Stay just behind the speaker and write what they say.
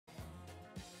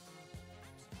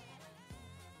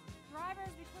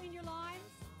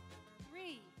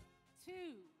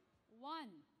2, 1,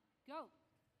 go.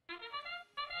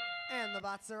 And the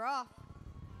bots are off.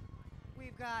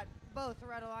 We've got both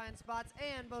Red Alliance bots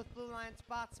and both Blue Alliance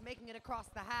bots making it across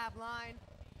the half line.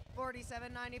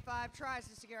 4795 tries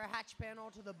to secure a hatch panel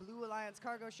to the Blue Alliance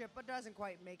cargo ship, but doesn't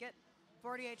quite make it.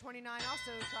 4829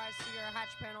 also tries to secure a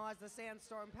hatch panel as the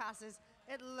sandstorm passes.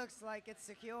 It looks like it's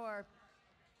secure.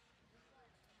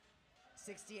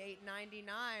 6899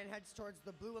 heads towards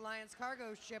the Blue Alliance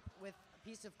cargo ship with a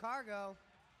piece of cargo,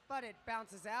 but it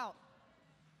bounces out.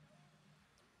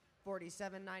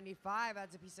 4795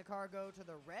 adds a piece of cargo to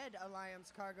the Red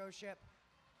Alliance cargo ship,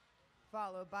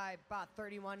 followed by bot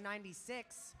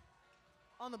 3196.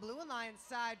 On the Blue Alliance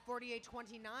side,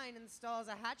 4829 installs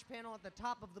a hatch panel at the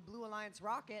top of the Blue Alliance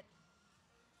rocket,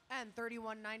 and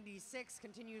 3196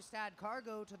 continues to add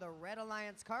cargo to the Red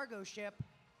Alliance cargo ship.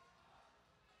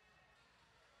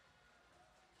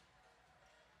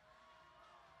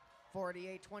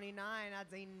 .4829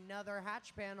 adds another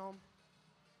hatch panel.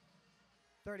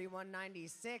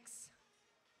 3196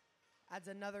 adds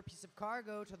another piece of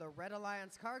cargo to the Red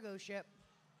Alliance cargo ship.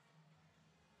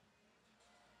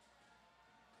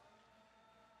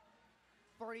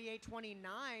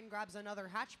 .4829 grabs another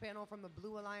hatch panel from the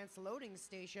Blue Alliance loading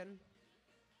station,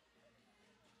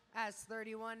 as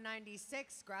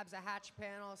 3196 grabs a hatch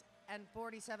panel and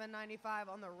 4795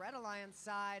 on the Red Alliance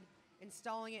side,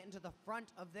 installing it into the front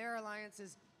of their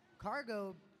alliance's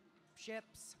cargo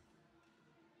ships.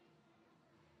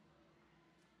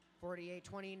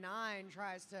 4829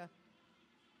 tries to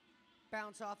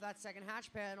bounce off that second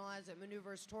hatch panel as it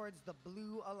maneuvers towards the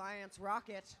Blue Alliance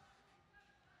rocket.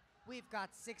 We've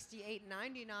got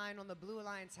 6899 on the Blue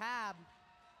Alliance hab.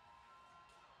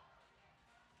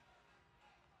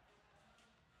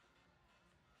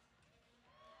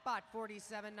 Bot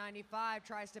 4795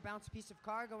 tries to bounce a piece of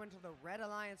cargo into the Red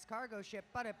Alliance cargo ship,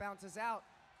 but it bounces out.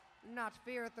 Not to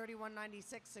fear,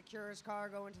 3196 secures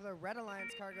cargo into the Red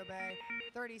Alliance cargo bay.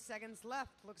 30 seconds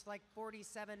left. Looks like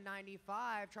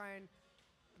 4795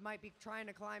 might be trying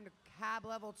to climb to hab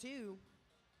level 2.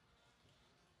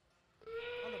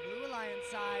 On the Blue Alliance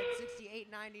side,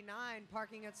 6899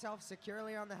 parking itself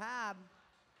securely on the hab.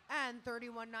 And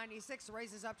 3196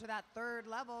 raises up to that third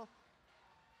level.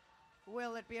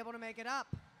 Will it be able to make it up?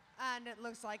 And it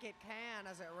looks like it can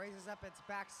as it raises up its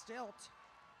back stilt.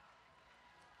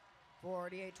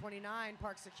 4829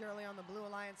 parks securely on the Blue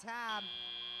Alliance hab.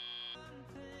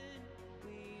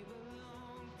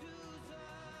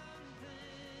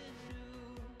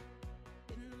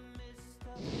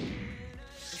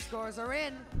 The scores are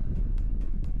in,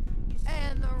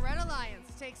 and the Red Alliance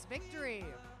takes victory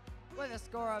with a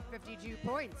score of 52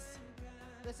 points.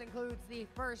 This includes the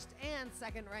first and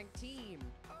second ranked team.